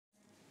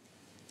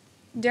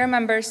Dear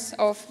members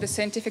of the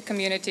scientific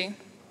community,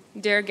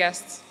 dear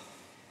guests,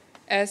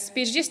 as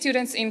PhD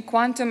students in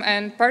quantum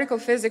and particle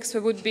physics, we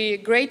would be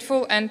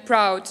grateful and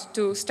proud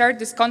to start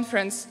this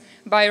conference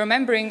by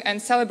remembering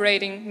and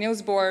celebrating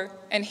Niels Bohr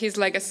and his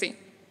legacy.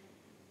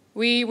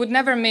 We would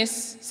never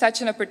miss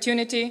such an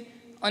opportunity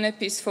on a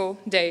peaceful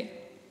day.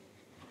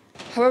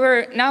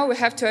 However, now we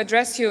have to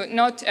address you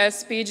not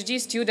as PhD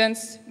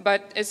students,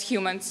 but as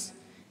humans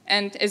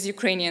and as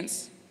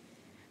Ukrainians.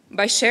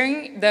 By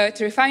sharing the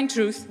terrifying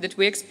truth that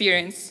we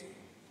experience,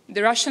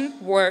 the Russian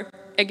war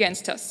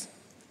against us.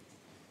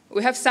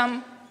 We have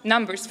some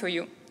numbers for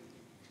you.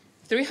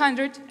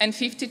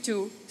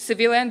 352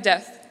 civilian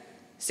deaths,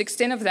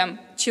 16 of them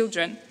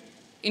children,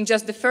 in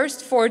just the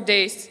first 4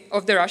 days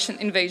of the Russian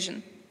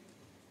invasion.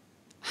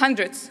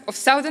 Hundreds of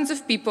thousands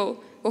of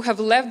people who have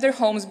left their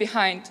homes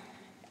behind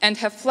and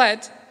have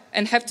fled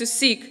and have to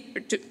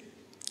seek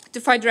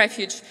to find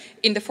refuge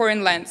in the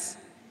foreign lands.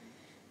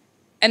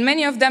 And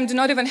many of them do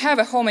not even have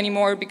a home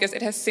anymore because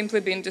it has simply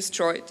been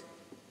destroyed.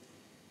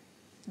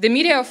 The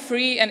media of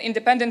free and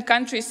independent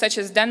countries such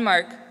as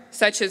Denmark,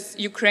 such as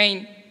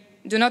Ukraine,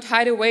 do not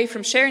hide away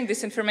from sharing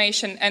this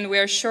information, and we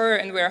are sure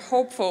and we are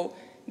hopeful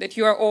that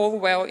you are all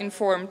well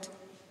informed.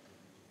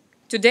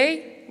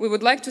 Today, we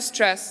would like to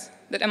stress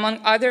that among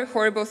other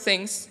horrible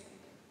things,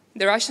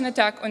 the Russian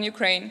attack on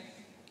Ukraine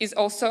is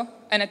also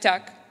an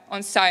attack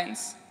on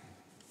science.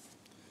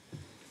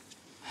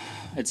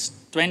 It's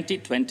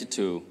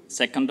 2022,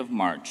 2nd of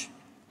March,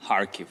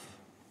 Kharkiv.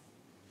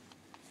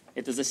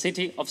 It is a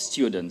city of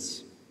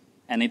students,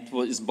 and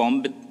it's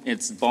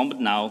bombed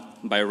now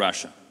by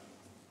Russia.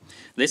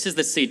 This is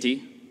the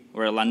city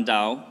where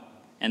Landau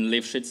and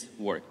Lifshitz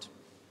worked.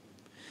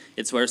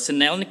 It's where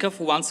Sinelnikov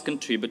once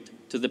contributed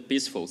to the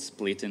peaceful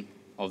splitting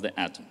of the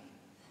atom,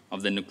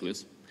 of the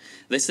nucleus.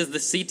 This is the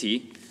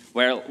city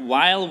where,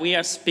 while we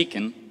are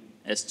speaking,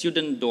 a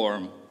student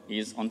dorm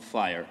is on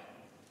fire.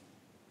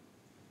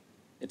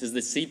 It is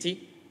the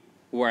city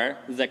where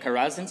the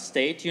Karazin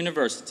State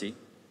University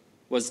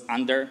was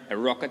under a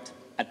rocket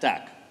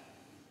attack.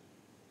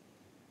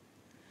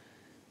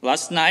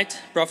 Last night,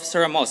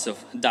 Professor Amosov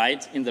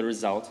died in the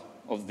result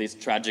of these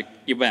tragic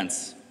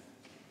events.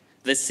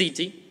 The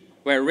city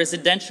where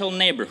residential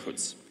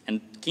neighborhoods and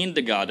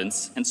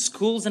kindergartens and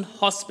schools and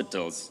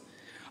hospitals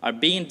are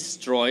being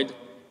destroyed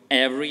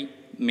every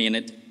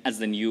minute as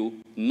the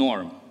new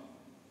norm.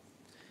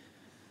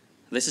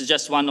 This is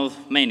just one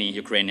of many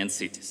Ukrainian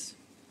cities.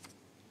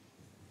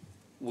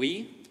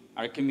 We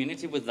are a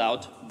community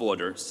without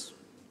borders.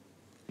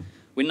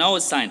 We know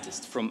a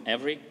scientist from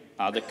every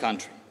other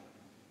country.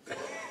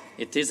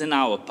 It is in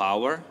our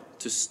power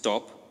to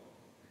stop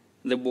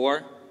the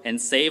war and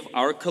save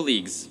our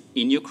colleagues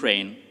in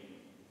Ukraine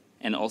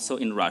and also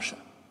in Russia.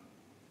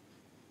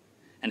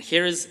 And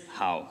here is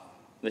how.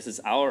 This is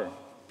our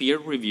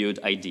peer-reviewed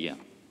idea.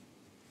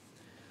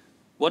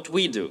 What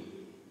we do.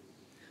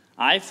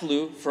 I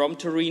flew from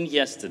Turin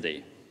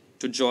yesterday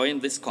to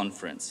join this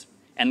conference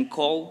and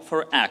call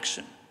for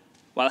action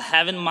while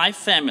having my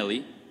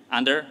family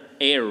under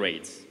air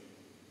raids.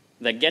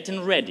 They're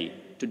getting ready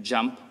to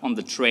jump on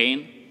the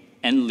train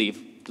and leave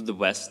to the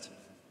west.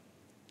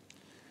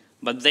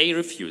 But they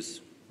refuse.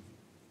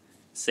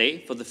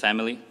 Say for the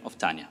family of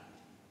Tanya.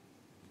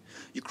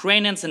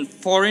 Ukrainians in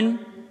foreign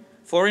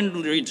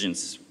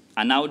regions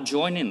are now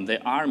joining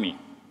the army.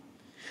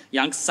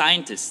 Young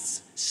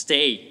scientists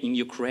stay in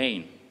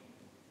Ukraine.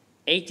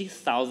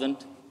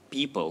 80,000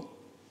 people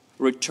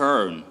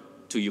return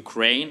to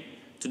Ukraine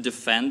to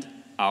defend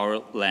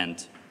our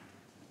land.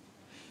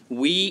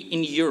 We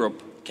in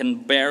Europe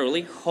can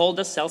barely hold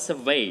ourselves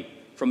away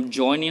from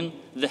joining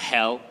the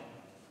hell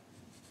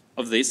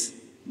of this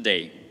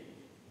day.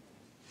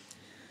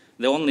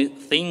 The only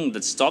thing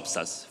that stops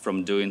us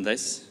from doing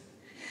this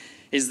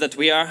is that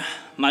we are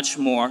much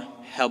more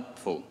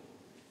helpful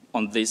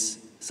on this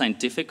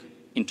scientific,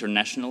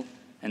 international,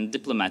 and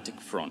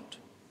diplomatic front.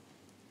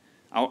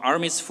 Our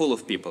army is full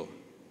of people,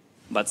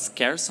 but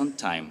scarce on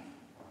time.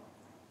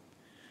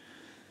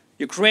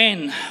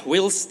 Ukraine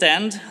will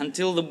stand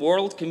until the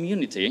world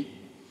community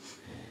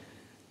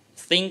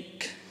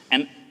thinks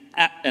and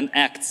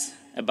acts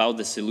about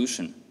the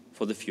solution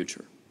for the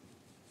future.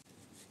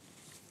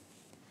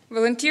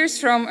 Volunteers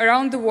from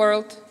around the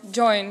world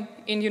join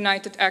in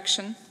united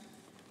action.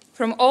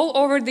 From all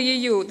over the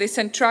EU, they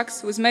send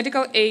trucks with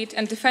medical aid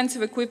and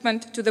defensive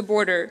equipment to the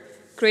border,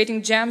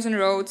 creating jams on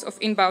roads of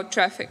inbound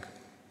traffic.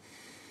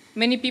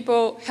 Many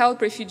people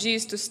help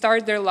refugees to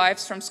start their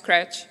lives from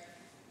scratch.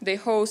 They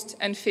host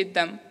and feed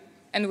them,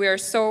 and we are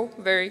so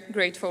very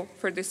grateful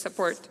for this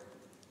support.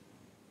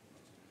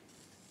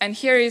 And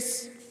here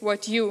is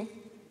what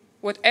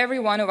every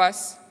one of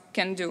us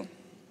can do.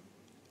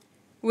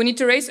 We need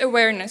to raise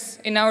awareness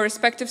in our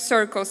respective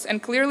circles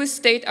and clearly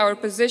state our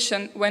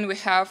position when we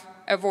have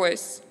a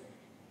voice.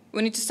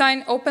 We need to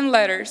sign open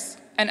letters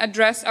and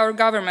address our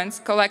governments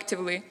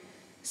collectively,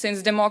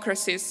 since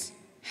democracies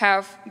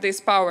have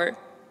this power.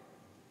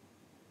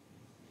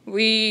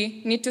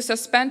 We need to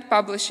suspend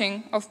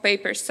publishing of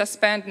papers,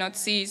 suspend, not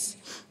cease,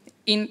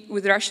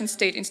 with Russian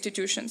state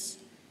institutions.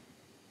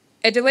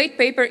 A delayed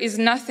paper is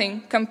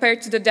nothing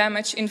compared to the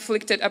damage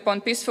inflicted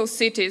upon peaceful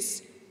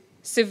cities,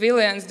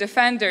 civilians,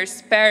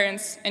 defenders,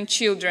 parents, and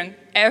children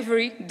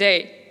every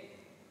day.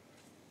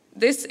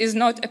 This is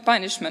not a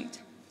punishment.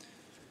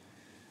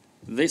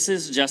 This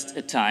is just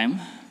a time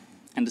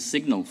and a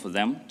signal for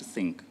them to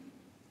think.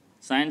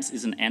 Science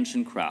is an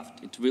ancient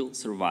craft. It will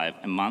survive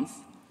a month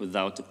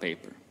without a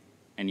paper,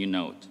 and you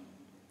know it.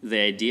 The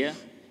idea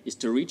is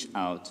to reach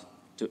out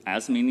to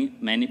as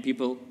many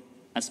people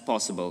as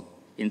possible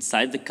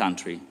inside the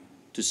country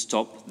to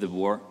stop the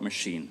war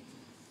machine.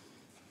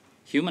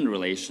 Human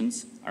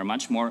relations are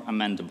much more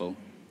amendable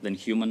than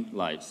human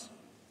lives.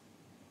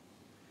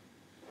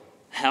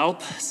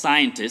 Help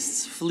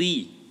scientists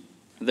flee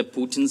the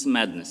Putin's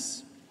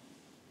madness.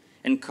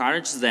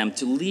 Encourage them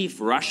to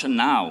leave Russia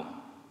now.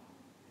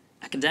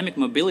 Academic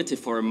mobility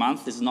for a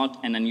month is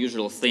not an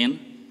unusual thing.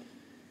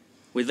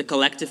 With a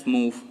collective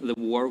move, the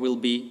war will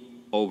be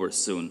over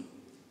soon.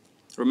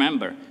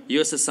 Remember,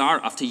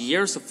 USSR, after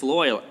years of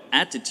loyal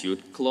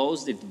attitude,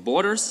 closed its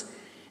borders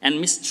and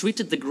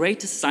mistreated the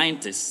greatest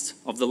scientists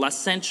of the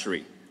last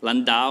century,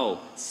 Landau,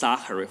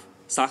 Sakharov,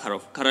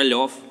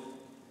 Korolev,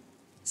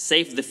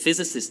 saved the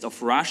physicists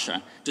of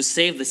Russia to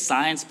save the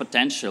science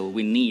potential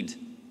we need.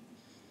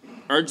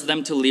 Urge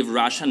them to leave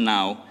Russia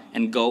now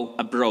and go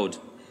abroad.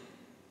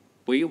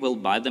 We will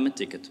buy them a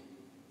ticket.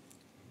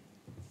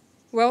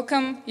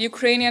 Welcome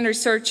Ukrainian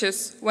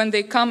researchers when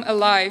they come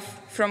alive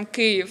from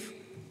Kyiv,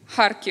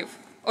 Kharkiv,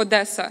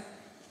 Odessa,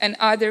 and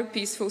other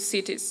peaceful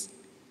cities.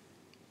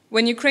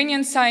 When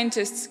Ukrainian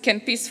scientists can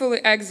peacefully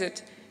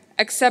exit,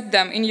 accept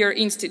them in your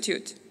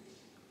institute.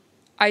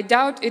 I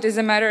doubt it is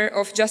a matter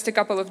of just a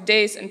couple of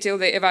days until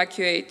they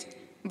evacuate,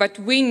 but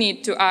we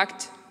need to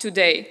act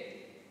today.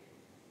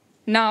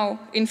 Now,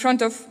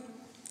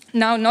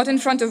 not in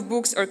front of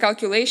books or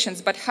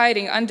calculations, but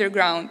hiding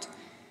underground,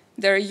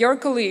 there are your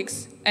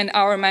colleagues and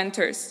our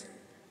mentors.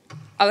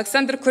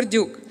 Alexander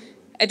Kordyuk,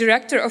 a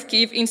director of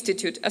Kyiv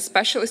Institute, a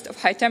specialist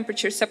of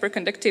high-temperature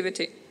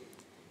superconductivity.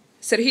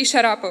 Serhiy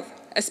Sharapov,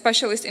 a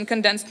specialist in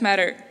condensed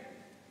matter.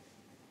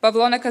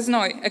 Pavlo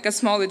Nakaznoy, a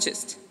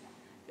cosmologist.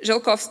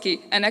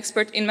 Zhelkovsky, an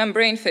expert in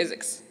membrane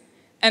physics.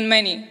 And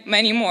many,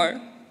 many more.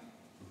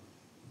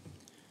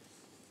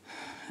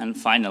 And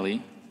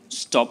finally,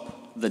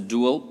 stop the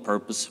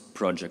dual-purpose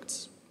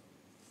projects.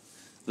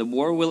 The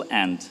war will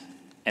end,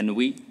 and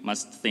we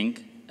must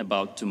think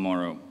about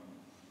tomorrow.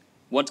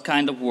 What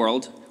kind of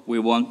world we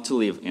want to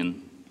live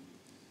in.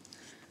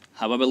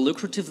 However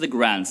lucrative the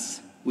grants,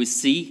 we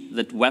see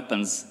that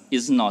weapons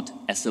is not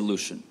a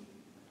solution.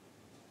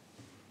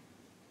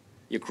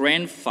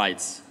 Ukraine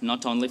fights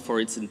not only for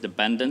its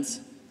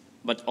independence,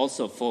 but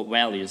also for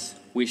values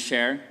we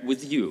share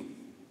with you.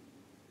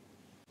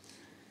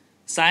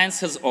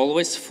 Science has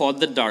always fought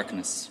the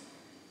darkness.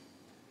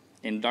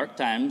 In dark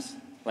times,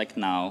 like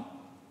now,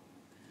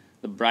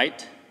 the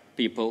bright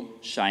people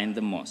shine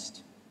the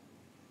most.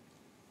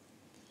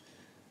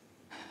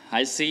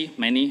 I see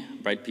many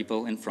bright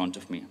people in front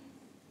of me.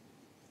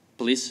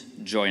 Please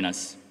join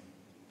us.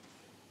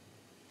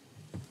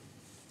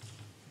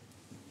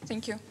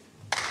 Thank you.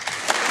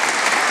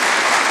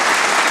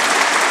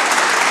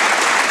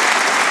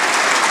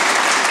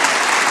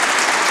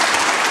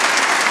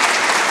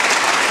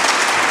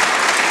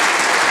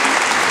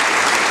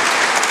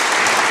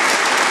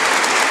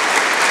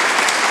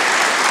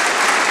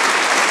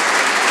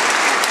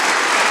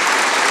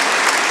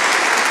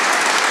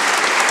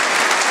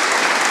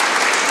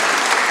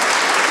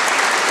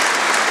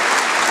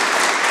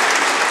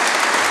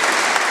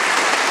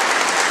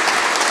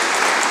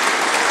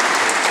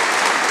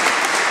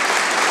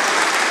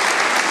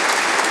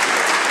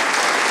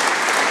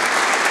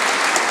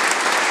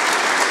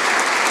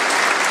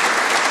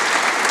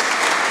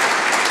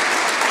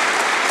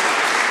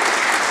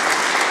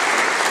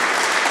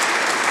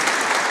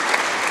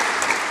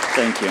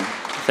 Thank you.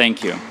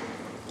 Thank you.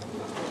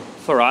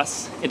 For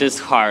us, it is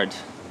hard.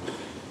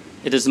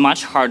 It is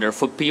much harder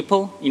for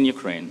people in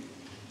Ukraine.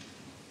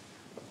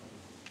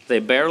 They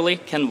barely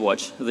can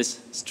watch this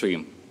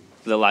stream,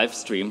 the live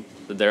stream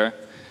that they're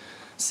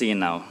seeing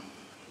now.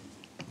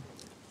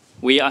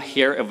 We are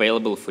here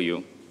available for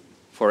you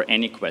for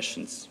any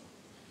questions,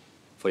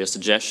 for your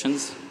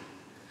suggestions,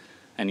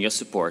 and your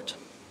support.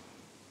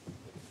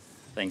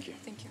 Thank you.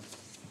 Thank you.